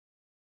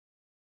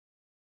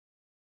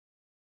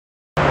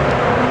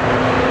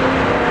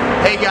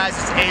guys,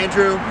 it's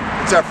Andrew.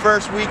 It's our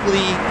first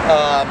weekly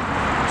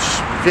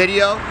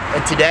video,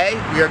 and today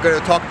we are going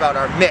to talk about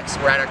our mix.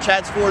 We're at our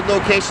Chadds Ford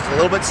location. It's a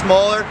little bit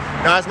smaller,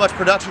 not as much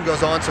production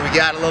goes on, so we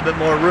got a little bit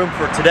more room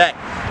for today.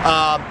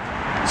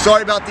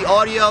 Sorry about the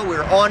audio, we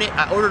were on it.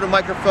 I ordered a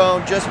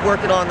microphone, just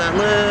working on that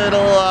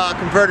little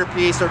converter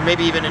piece, or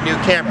maybe even a new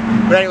camera.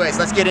 But anyways,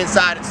 let's get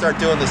inside and start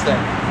doing this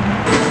thing.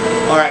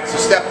 Alright, so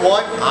step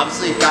one,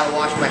 obviously you've got to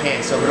wash my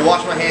hands. So I'm going to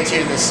wash my hands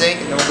here in the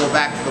sink, and then we'll go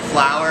back to the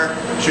flour.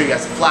 I'll show you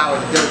guys the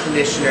flour, the dough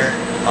conditioner,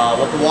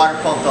 what the water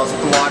pump does, what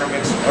the water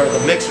mix or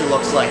the mixer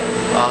looks like.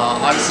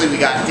 Obviously we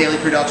got daily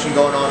production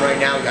going on right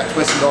now, we got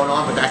twisting going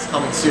on, but that's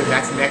coming soon,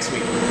 that's next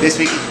week. This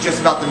week is just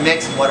about the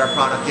mix and what our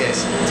product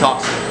is. Talk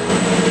soon.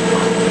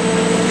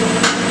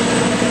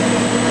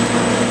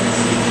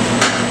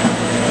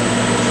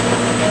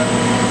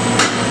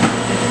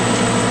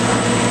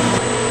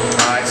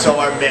 So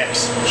our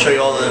mix, I'll show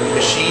you all the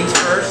machines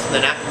first, and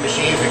then after the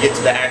machines we get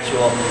to the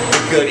actual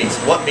goodies.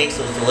 What makes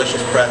those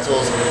delicious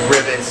pretzels,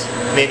 rivets,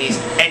 minis,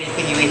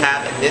 anything we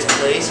have in this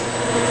place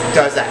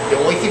does that.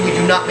 The only thing we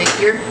do not make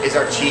here is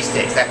our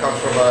cheesesteaks. That comes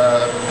from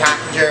a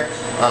packager,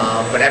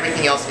 but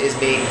everything else is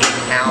made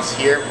in-house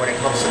here when it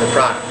comes to the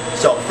product.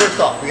 So first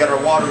off, we got our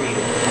water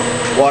meter.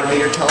 Water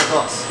meter tells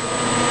us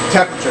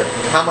temperature,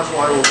 how much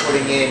water we're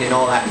putting in and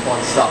all that fun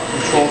stuff.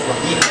 Controls the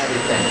heat and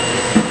everything.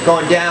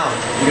 Going down,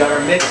 we got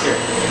our mixer.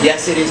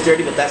 Yes, it is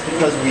dirty, but that's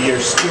because we are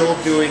still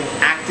doing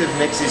active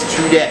mixes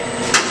today.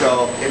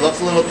 So it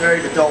looks a little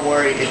dirty, but don't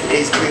worry, it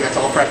is clean. That's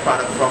all fresh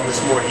product from this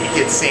morning. It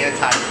gets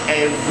sanitized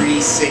every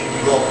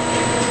single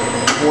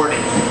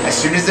morning. As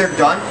soon as they're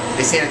done,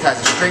 they sanitize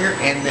the stringer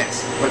and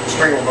this. But the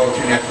stringer will go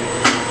to next week.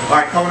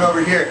 Alright, coming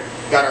over here,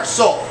 we got our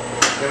salt.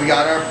 Then we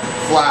got our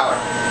flour.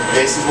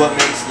 This is what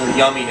makes the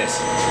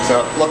yumminess.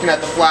 So looking at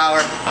the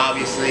flour,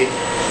 obviously,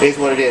 is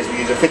what it is. We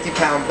use a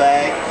 50-pound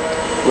bag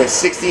with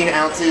 16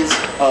 ounces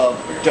of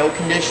dough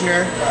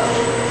conditioner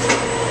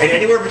and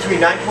anywhere between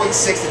 9.6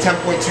 to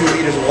 10.2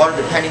 liters of water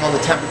depending on the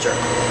temperature.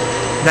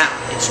 Now,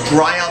 it's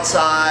dry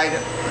outside.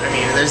 I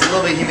mean, there's a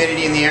little bit of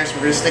humidity in the air, so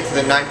we're going to stick to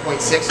the 9.6.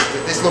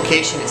 At this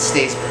location, it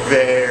stays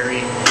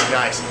very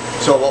nice.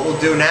 So what we'll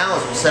do now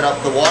is we'll set up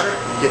the water,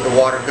 get the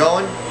water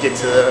going, get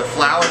to the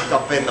flour,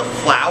 dump in the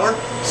flour.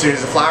 As soon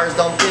as the flour is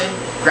dumped in,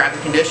 grab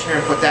the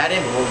conditioner and put that in,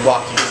 and we'll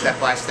walk you step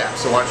by step.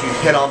 So why don't you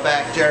hit on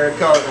back,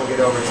 Jericho, and we'll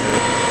get over to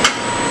it.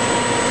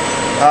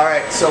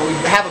 Alright, so we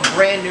have a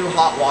brand new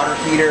hot water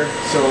heater,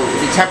 so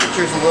the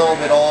temperature's a little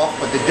bit off,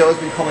 but the dough's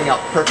been coming out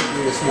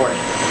perfectly this morning.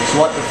 So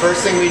what the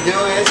first thing we do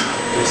is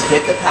just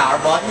hit the power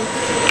button,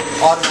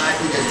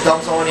 automatically just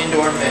dumps on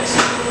into our mix.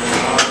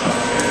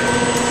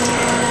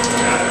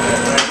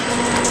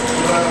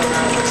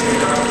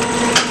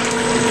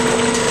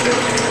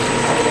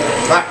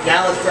 Alright,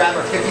 now let's grab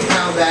our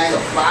 50-pound bag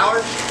of flour.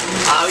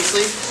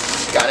 Obviously,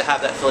 gotta have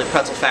that Philly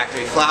Pretzel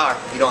Factory flour.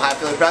 If you don't have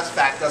Philly Pretzel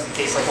Factory, it doesn't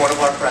taste like one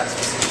of our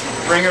pretzels.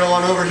 Bring it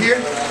on over here,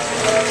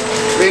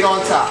 right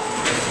on top.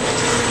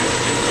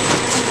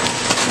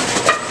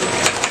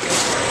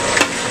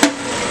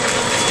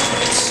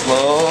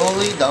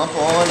 Slowly dump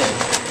on in.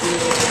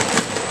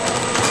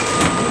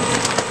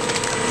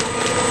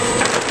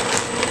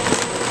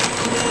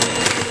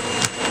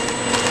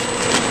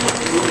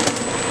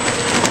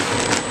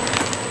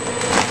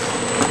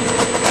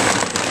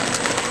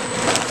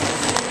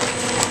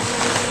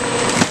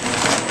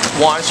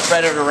 Want to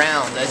spread it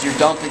around as you're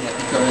dumping it,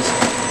 because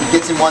if it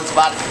gets in one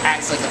spot, it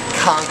acts like a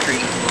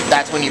concrete.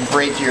 That's when you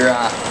break your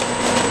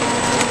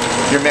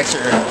mixer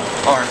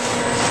arm.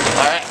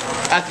 Alright,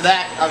 after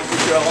that, obviously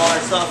through all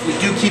our stuff, we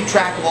do keep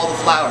track of all the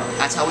flour.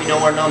 That's how we know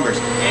our numbers.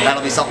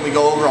 That'll be something we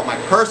go over on my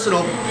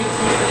personal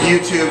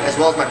YouTube as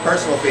well as my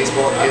personal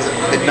Facebook, is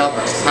the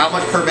numbers. How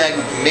much per bag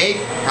we can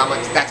make, how much,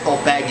 that's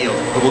called bag yield,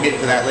 but we'll get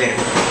into that later.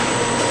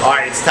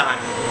 Alright, it's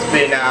time. It's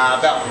been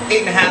about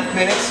 8.5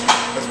 minutes.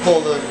 Let's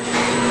pull the...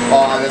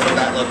 Oh, doesn't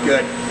that look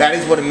good? That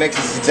is what a mix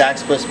is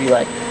exactly supposed to be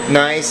like.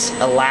 Nice,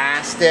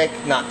 elastic,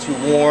 not too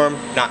warm,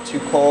 not too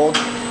cold.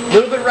 A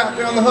little bit wrapped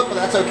around the hook, but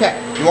that's okay.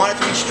 You want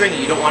it to be stringy,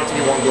 you don't want it to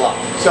be one glob.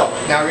 So,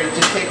 now we're going to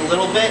just take a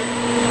little bit,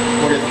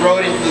 we're going to throw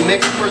it into the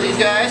mixer for these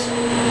guys.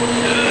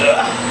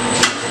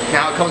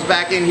 Now it comes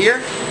back in here,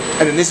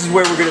 and then this is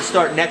where we're going to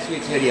start next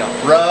week's video.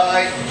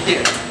 Right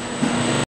here.